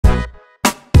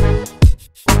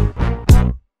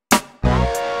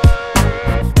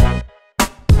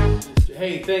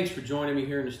Hey, thanks for joining me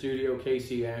here in the studio.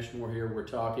 Casey Ashmore here. We're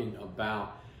talking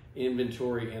about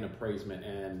inventory and appraisement,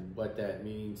 and what that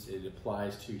means. It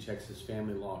applies to Texas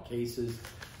family law cases,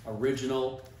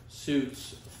 original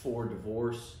suits for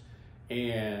divorce,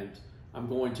 and I'm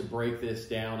going to break this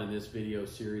down in this video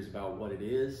series about what it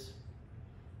is,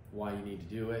 why you need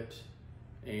to do it,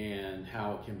 and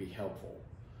how it can be helpful.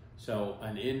 So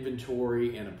an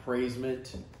inventory and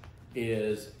appraisement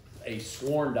is a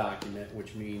sworn document,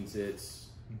 which means it's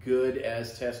good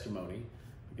as testimony,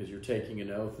 because you're taking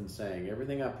an oath and saying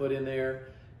everything I put in there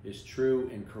is true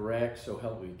and correct, so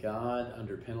help me God.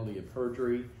 Under penalty of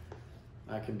perjury,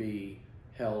 I can be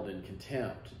held in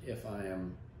contempt if I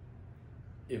am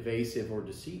evasive or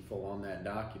deceitful on that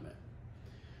document.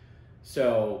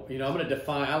 So, I'm going to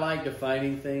define, I like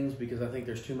defining things because I think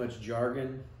there's too much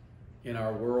jargon in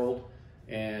our world,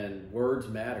 and words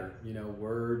matter.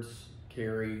 Words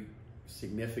carry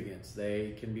significance.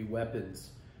 They can be weapons,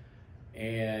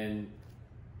 and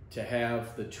to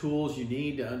have the tools you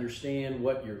need to understand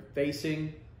what you're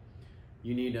facing,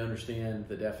 you need to understand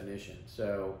the definition.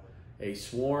 So a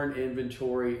sworn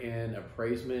inventory and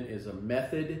appraisement is a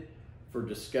method for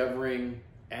discovering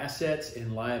assets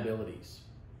and liabilities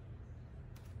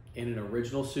in an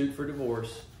original suit for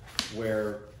divorce,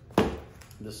 where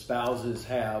the spouses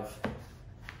have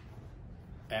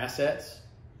assets,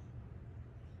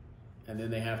 and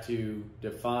then they have to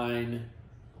define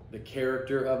the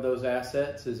character of those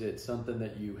assets. Is it something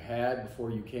that you had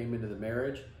before you came into the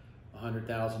marriage,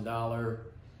 $100,000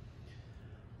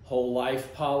 whole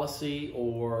life policy,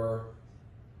 or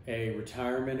a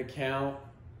retirement account,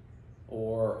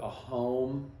 or a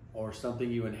home, or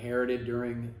something you inherited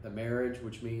during the marriage,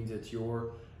 which means it's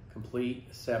your complete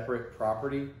separate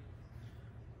property,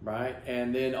 right?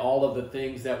 And then all of the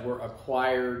things that were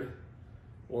acquired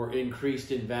or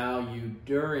increased in value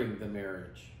during the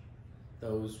marriage.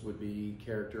 Those would be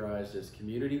characterized as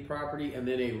community property, and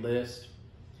then a list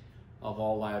of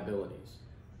all liabilities.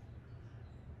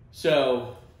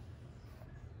 So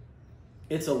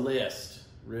it's a list,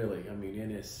 really. In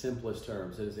its simplest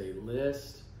terms, it is a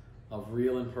list of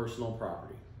real and personal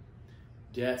property,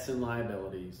 debts and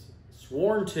liabilities,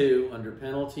 sworn to under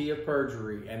penalty of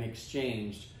perjury and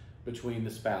exchanged between the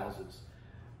spouses.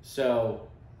 So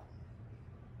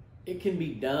it can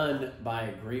be done by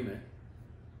agreement.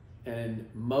 And in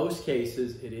most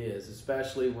cases it is,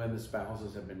 especially when the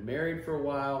spouses have been married for a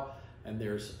while and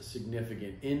there's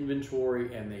significant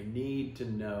inventory and they need to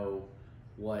know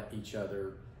what each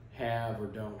other have or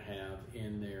don't have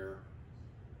in their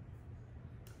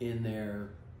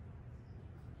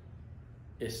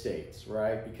estates,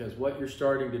 right? Because what you're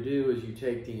starting to do is you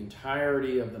take the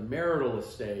entirety of the marital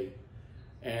estate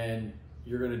and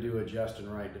you're going to do a just and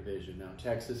right division. Now,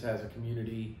 Texas has a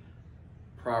community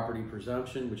property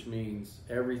presumption, which means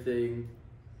everything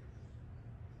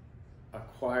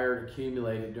acquired,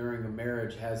 accumulated during a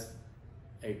marriage has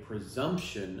a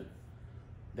presumption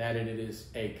that it is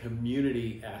a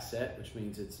community asset, which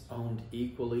means it's owned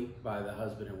equally by the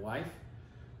husband and wife,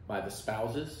 by the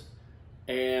spouses,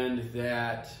 and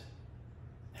that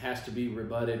has to be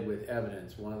rebutted with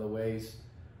evidence. One of the ways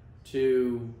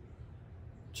to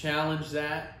challenge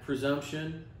that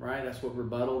presumption, right? That's what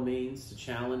rebuttal means, to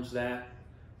challenge that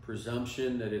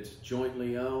presumption that it's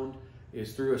jointly owned,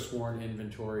 is through a sworn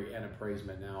inventory and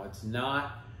appraisement. Now, it's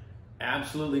not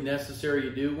absolutely necessary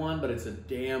you do one, but it's a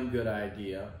damn good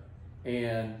idea.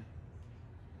 And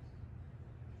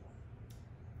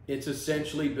it's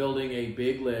essentially building a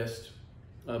big list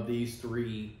of these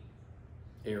three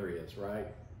areas, right?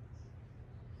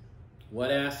 What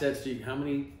assets do you, how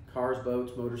many cars,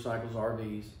 boats, motorcycles,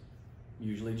 RVs?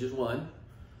 Usually just one.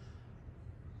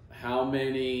 How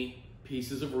many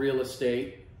pieces of real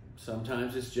estate?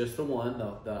 Sometimes it's just the one,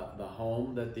 the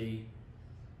home that the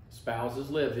spouses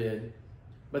live in,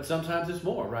 but sometimes it's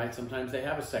more, right? Sometimes they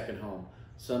have a second home.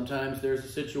 Sometimes there's a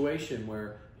situation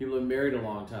where people have been married a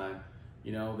long time.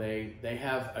 They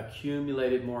have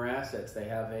accumulated more assets. They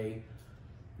have a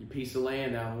piece of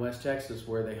land out in West Texas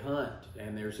where they hunt,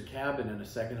 and there's a cabin and a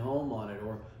second home on it,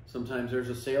 or sometimes there's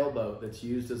a sailboat that's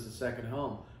used as a second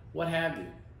home. What have you?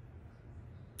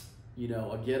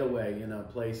 A getaway in a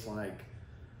place like,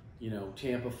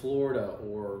 Tampa, Florida,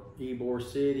 or Ybor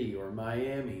City, or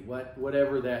Miami,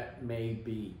 whatever that may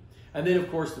be. And then, of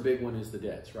course, the big one is the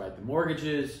debts, right? The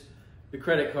mortgages, the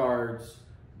credit cards,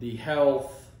 the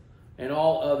health, and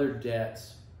all other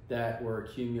debts that were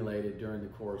accumulated during the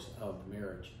course of the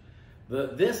marriage.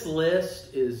 This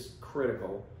list is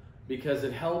critical because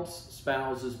it helps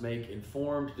spouses make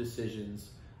informed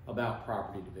decisions about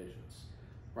property divisions.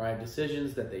 right?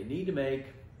 Decisions that they need to make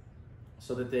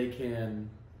so that they can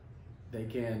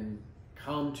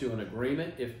come to an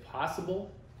agreement, if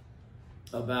possible,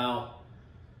 about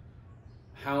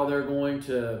how they're going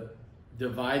to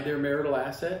divide their marital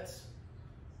assets,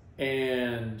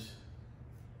 and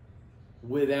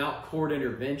without court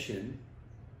intervention,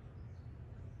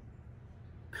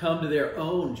 come to their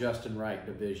own just and right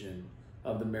division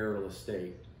of the marital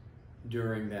estate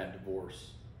during that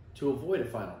divorce to avoid a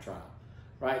final trial,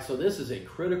 right? So this is a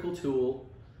critical tool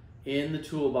in the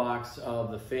toolbox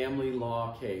of the family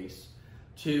law case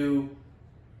to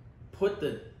put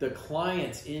the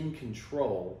clients in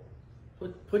control,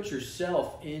 put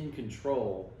yourself in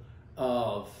control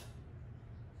of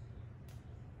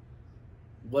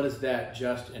what is that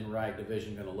just and right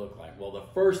division going to look like. Well, the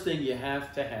first thing you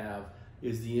have to have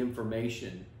is the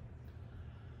information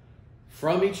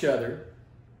from each other,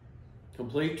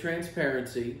 complete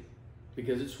transparency,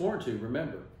 because it's sworn to,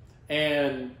 remember.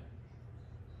 And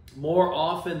more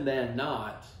often than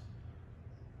not,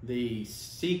 the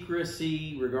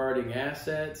secrecy regarding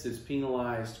assets is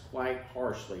penalized quite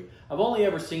harshly. I've only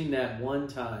ever seen that one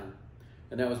time,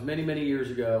 and that was many, many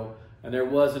years ago, and there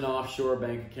was an offshore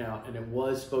bank account, and it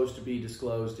was supposed to be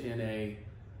disclosed in an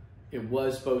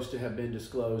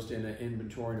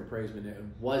inventory and appraisement. It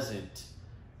wasn't,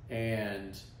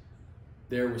 and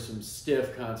there were some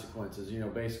stiff consequences. You know,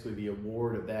 basically the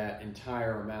award of that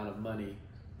entire amount of money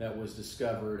that was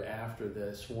discovered after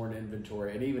the sworn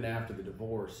inventory and even after the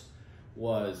divorce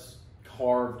was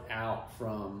carved out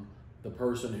from the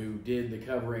person who did the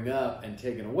covering up and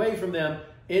taken away from them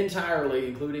entirely,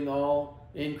 including all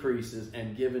increases,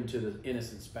 and given to the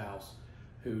innocent spouse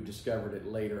who discovered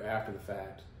it later after the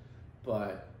fact.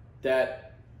 But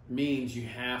that means you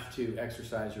have to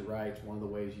exercise your rights. One of the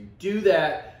ways you do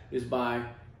that is by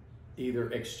either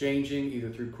exchanging,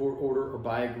 either through court order or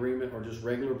by agreement, or just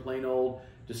regular plain old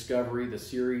discovery, the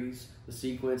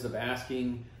sequence of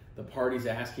the parties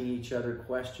asking each other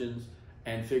questions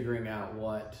and figuring out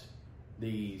what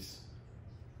these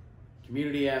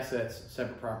community assets,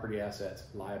 separate property assets,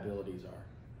 liabilities are.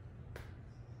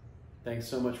 Thanks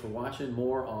so much for watching.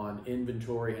 More on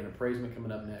inventory and appraisement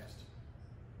coming up next.